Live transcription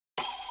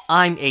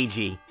I'm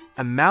AG,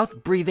 a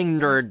mouth-breathing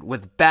nerd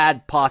with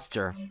bad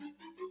posture.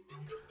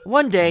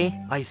 One day,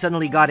 I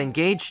suddenly got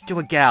engaged to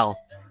a gal.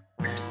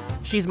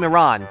 She's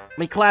Miran,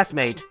 my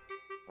classmate.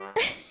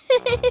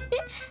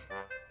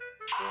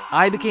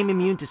 I became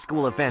immune to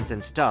school events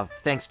and stuff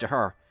thanks to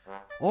her.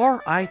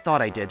 Or I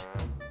thought I did.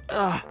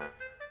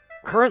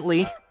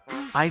 Currently,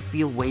 I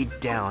feel weighed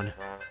down.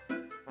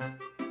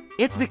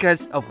 It's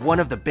because of one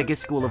of the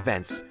biggest school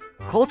events,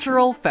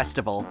 Cultural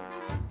Festival.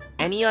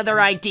 Any other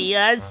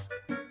ideas?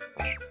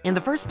 In the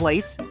first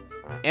place,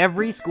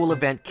 every school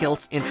event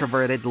kills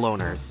introverted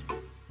loners.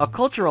 A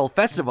cultural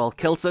festival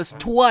kills us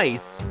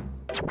twice.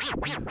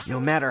 No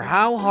matter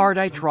how hard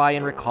I try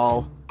and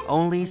recall,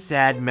 only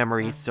sad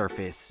memories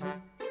surface.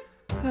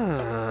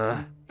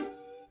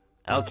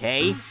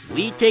 Okay,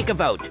 we take a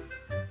vote.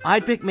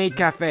 I'd pick Maid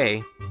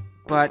Cafe,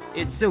 but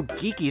it's so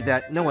geeky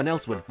that no one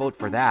else would vote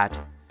for that.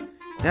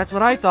 That's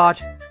what I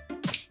thought.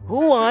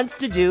 Who wants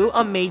to do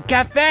a Maid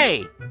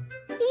Cafe?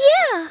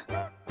 Yeah!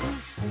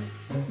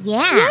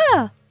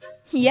 Yeah!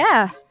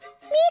 Yeah!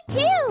 Me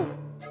too!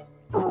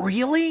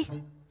 Really?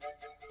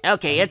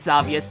 Okay, it's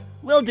obvious.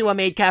 We'll do a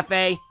Maid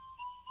Cafe.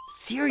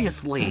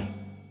 Seriously?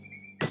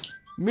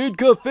 Maid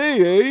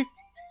Cafe, eh?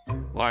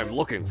 I'm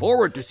looking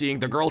forward to seeing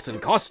the girls in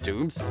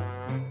costumes.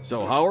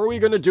 So how are we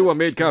gonna do a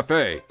Maid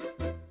Cafe?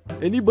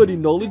 Anybody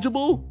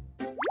knowledgeable?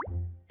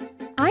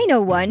 I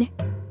know one.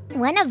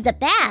 One of the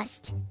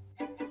best.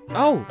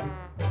 Oh.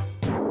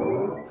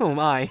 Oh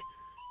my.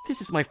 This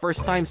is my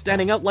first time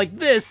standing out like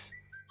this.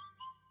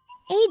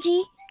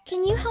 AG,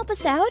 can you help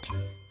us out?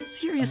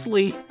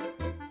 Seriously?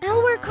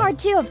 I'll work hard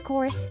too, of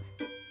course.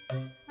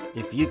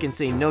 If you can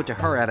say no to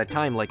her at a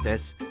time like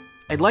this,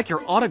 I'd like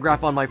your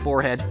autograph on my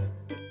forehead.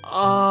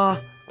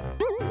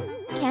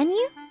 Can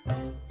you?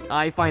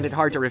 I find it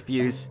hard to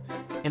refuse,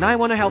 and I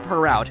want to help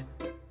her out.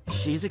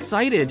 She's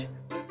excited.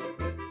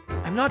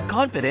 I'm not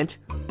confident,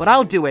 but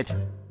I'll do it.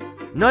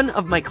 None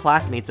of my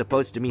classmates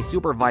opposed to me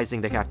supervising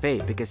the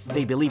cafe because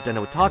they believed an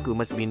otaku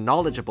must be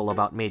knowledgeable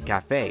about maid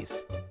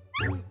cafes.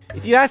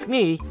 If you ask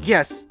me,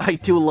 yes, I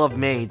do love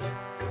maids.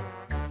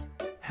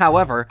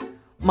 However,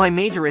 my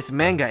major is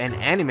manga and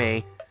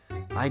anime.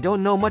 I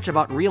don't know much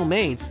about real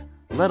maids,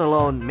 let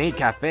alone maid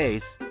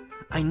cafes.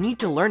 I need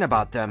to learn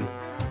about them.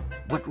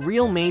 What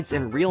real maids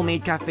and real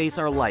maid cafes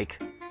are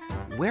like.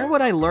 Where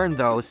would I learn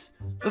those?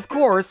 Of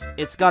course,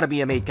 it's gotta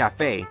be a maid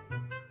cafe.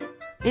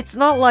 It's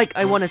not like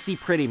I want to see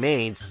pretty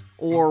maids,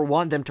 or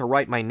want them to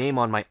write my name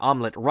on my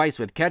omelet rice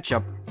with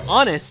ketchup.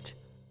 Honest!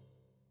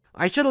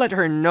 I should let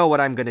her know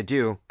what I'm gonna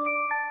do.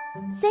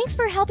 Thanks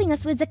for helping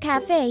us with the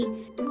cafe.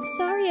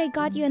 Sorry I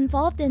got you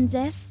involved in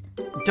this.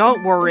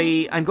 Don't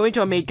worry, I'm going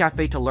to a maid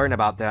cafe to learn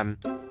about them.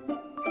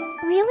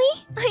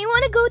 Really? I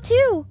want to go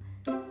too.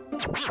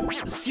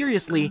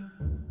 Seriously,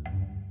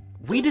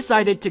 we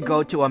decided to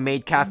go to a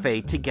maid cafe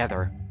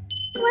together.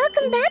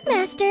 Welcome back,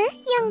 Master,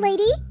 young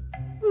lady.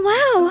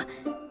 Wow,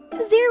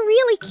 they're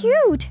really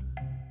cute.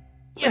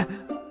 Yeah.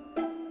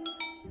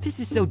 This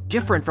is so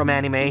different from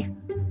anime.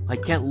 I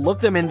can't look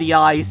them in the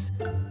eyes.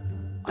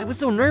 I was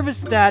so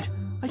nervous that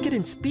I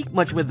couldn't speak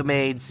much with the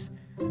maids.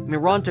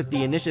 Miran took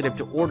the initiative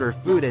to order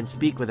food and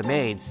speak with the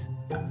maids.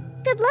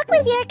 Good luck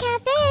with your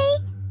cafe.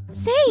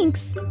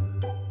 Thanks.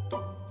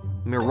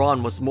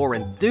 Miran was more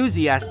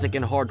enthusiastic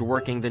and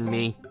hardworking than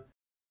me.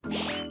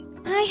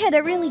 I had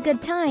a really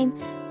good time.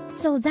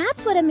 So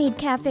that's what a maid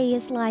cafe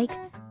is like.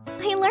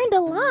 I learned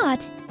a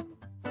lot.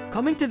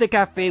 Coming to the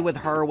cafe with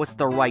her was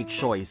the right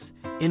choice.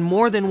 In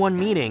more than one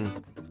meeting.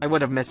 I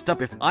would have messed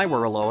up if I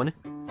were alone.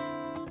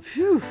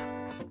 Phew.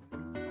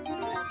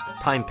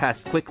 Time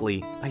passed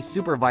quickly. I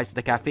supervised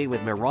the cafe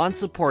with Miran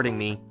supporting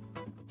me.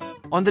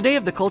 On the day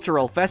of the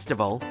cultural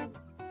festival...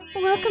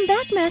 Welcome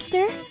back,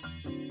 Master.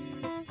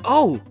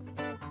 Oh!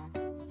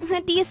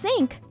 What do you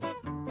think?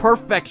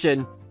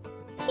 Perfection!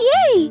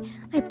 Yay!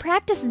 I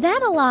practiced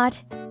that a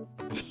lot.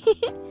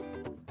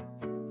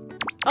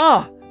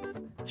 Ah!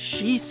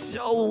 She's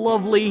so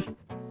lovely!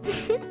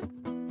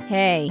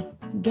 Hey,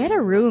 get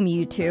a room,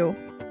 you two.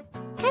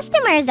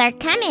 Customers are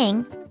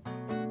coming.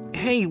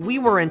 Hey, we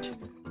weren't.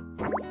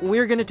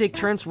 We're gonna take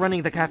turns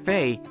running the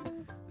cafe.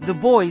 The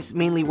boys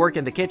mainly work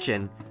in the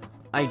kitchen.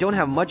 I don't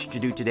have much to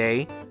do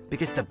today,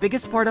 because the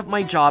biggest part of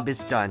my job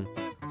is done.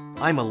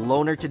 I'm a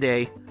loner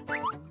today.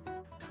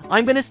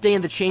 I'm gonna stay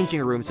in the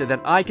changing room so that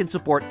I can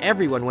support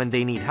everyone when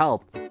they need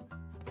help.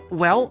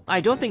 Well,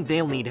 I don't think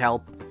they'll need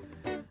help.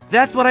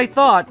 That's what I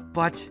thought,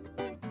 but...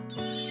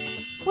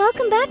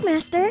 Welcome back,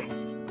 Master.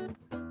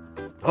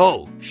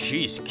 Oh,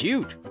 she's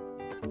cute.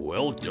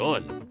 Well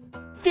done.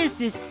 This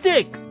is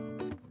sick!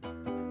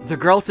 The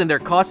girls in their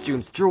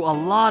costumes drew a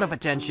lot of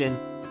attention.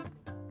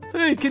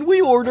 Hey, can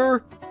we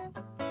order?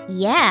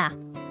 Yeah.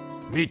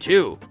 Me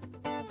too.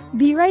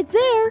 Be right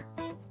there.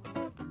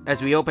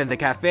 As we opened the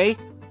cafe,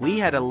 we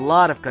had a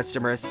lot of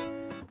customers.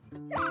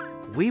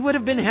 We would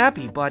have been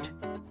happy, but...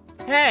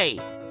 Hey!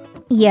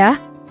 Yeah?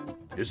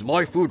 Is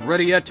my food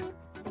ready yet?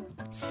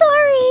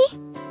 Sorry.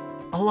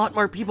 A lot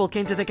more people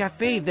came to the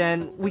cafe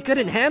than we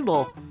couldn't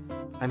handle.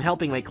 I'm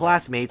helping my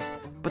classmates,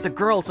 but the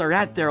girls are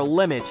at their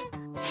limit.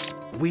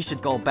 we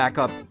should go back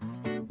up.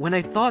 When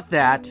I thought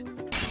that...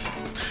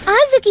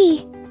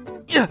 Azuki!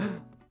 Yeah.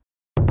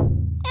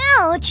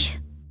 Ouch!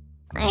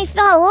 I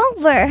fell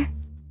over.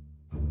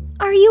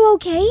 Are you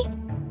okay?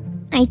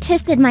 I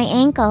twisted my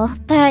ankle,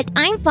 but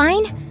I'm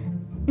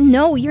fine.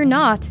 No, you're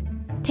not.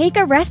 Take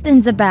a rest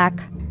in the back.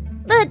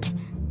 But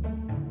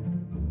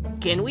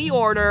Can we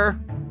order?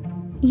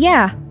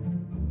 Yeah,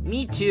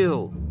 Me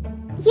too.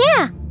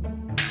 yeah,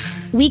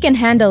 we can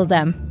handle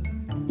them.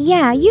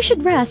 Yeah, you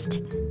should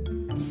rest.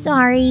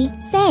 sorry.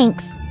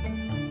 Thanks.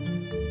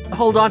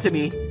 Hold on to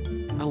me.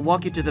 I'll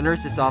walk you to the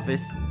nurse's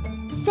office.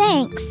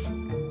 Thanks.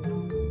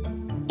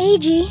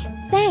 AG,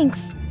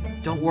 thanks.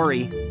 Don't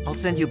worry, I'll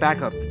send you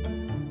backup.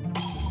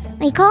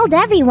 I called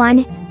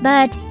everyone,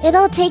 but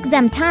it'll take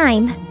them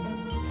time.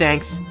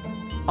 Thanks.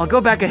 I'll go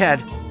back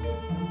ahead.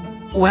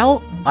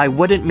 Well, I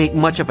wouldn't make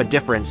much of a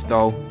difference,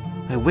 though.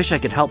 I wish I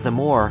could help them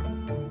more.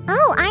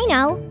 Oh, I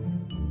know.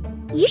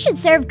 You should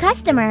serve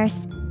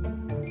customers.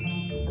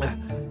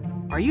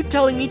 Are you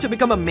telling me to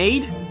become a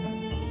maid?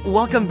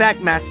 Welcome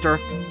back, Master.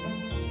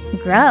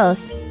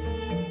 Gross.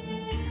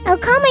 I'll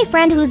call my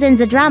friend who's in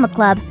the drama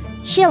club.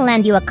 She'll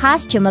lend you a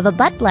costume of a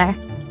butler.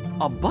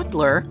 A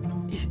butler?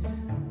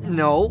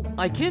 No,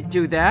 I can't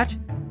do that.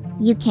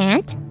 You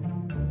can't?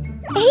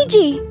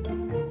 AG!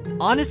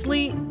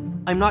 Honestly,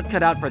 I'm not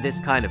cut out for this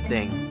kind of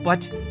thing,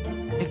 but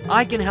if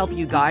I can help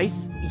you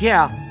guys,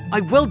 yeah,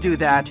 I will do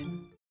that.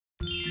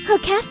 I'll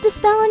cast a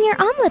spell on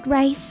your omelet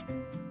rice.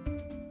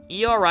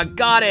 You're a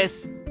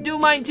goddess. Do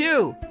mine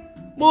too.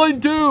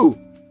 Mine too!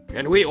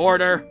 Can we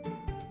order?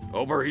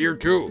 Over here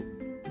too.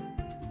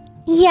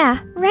 Yeah,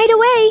 right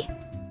away.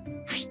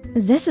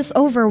 This is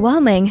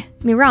overwhelming.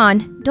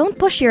 Miran, don't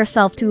push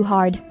yourself too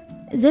hard.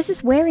 This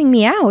is wearing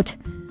me out.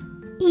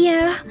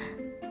 Yeah,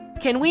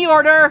 Can we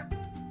order?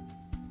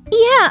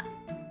 yeah.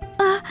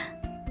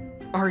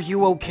 Are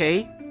you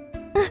okay?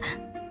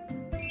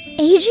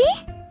 AG?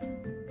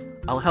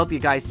 I'll help you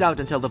guys out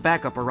until the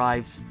backup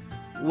arrives.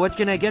 What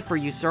can I get for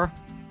you, sir?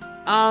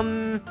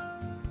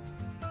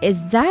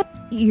 Is that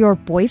your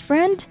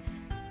boyfriend?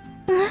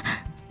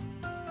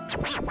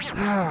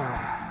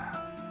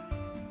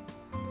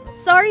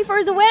 Sorry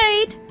for the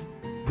wait.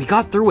 We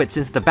got through it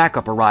since the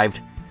backup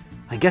arrived.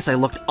 I guess I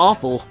looked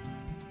awful.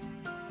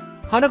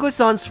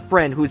 Hanako-san's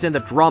friend who's in the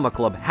drama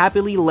club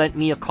happily lent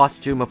me a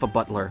costume of a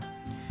butler.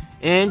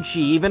 And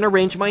she even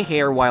arranged my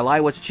hair while I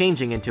was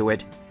changing into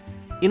it.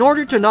 In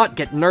order to not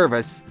get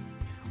nervous,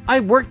 I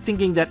worked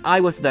thinking that I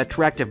was the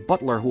attractive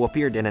butler who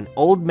appeared in an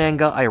old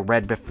manga I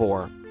read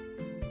before.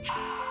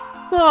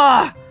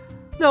 Ah!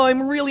 Now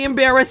I'm really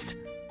embarrassed.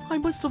 I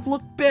must have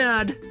looked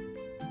bad.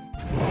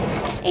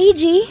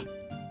 AG,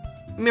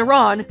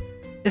 Miran,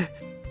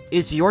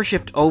 is your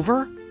shift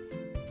over?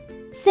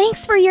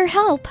 thanks for your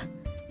help.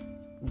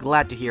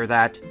 Glad to hear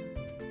that.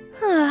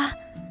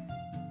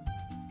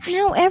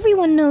 Now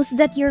everyone knows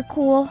that you're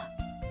cool.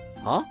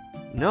 Huh?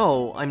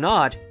 No, I'm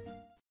not.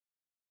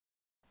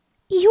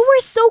 You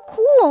were so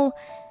cool.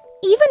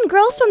 Even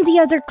girls from the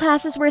other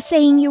classes were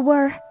saying you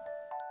were.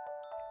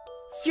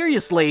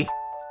 Seriously,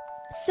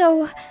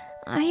 So,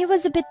 I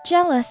was a bit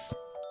jealous.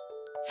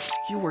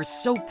 you were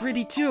so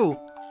pretty too.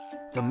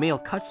 The male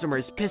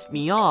customers pissed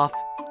me off.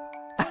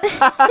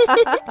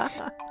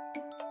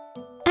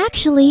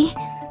 Actually,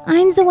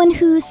 I'm the one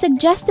who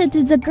suggested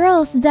to the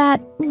girls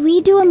that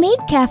we do a maid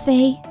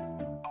cafe.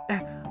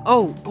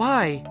 Oh,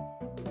 why?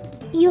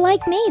 You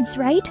like maids,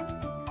 right?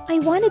 I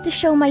wanted to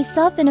show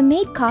myself in a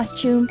maid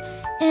costume,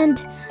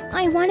 and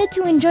I wanted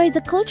to enjoy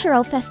the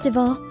cultural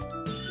festival.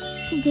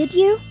 Did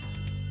you?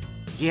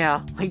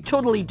 Yeah, I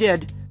totally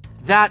did.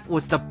 That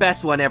was the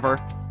best one ever.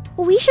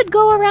 We should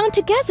go around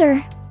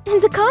together, in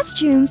the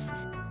costumes.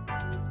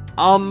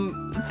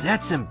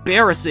 That's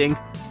embarrassing.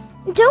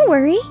 Don't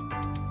worry.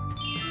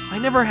 I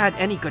never had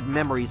any good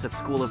memories of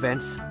school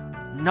events.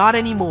 Not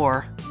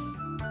anymore.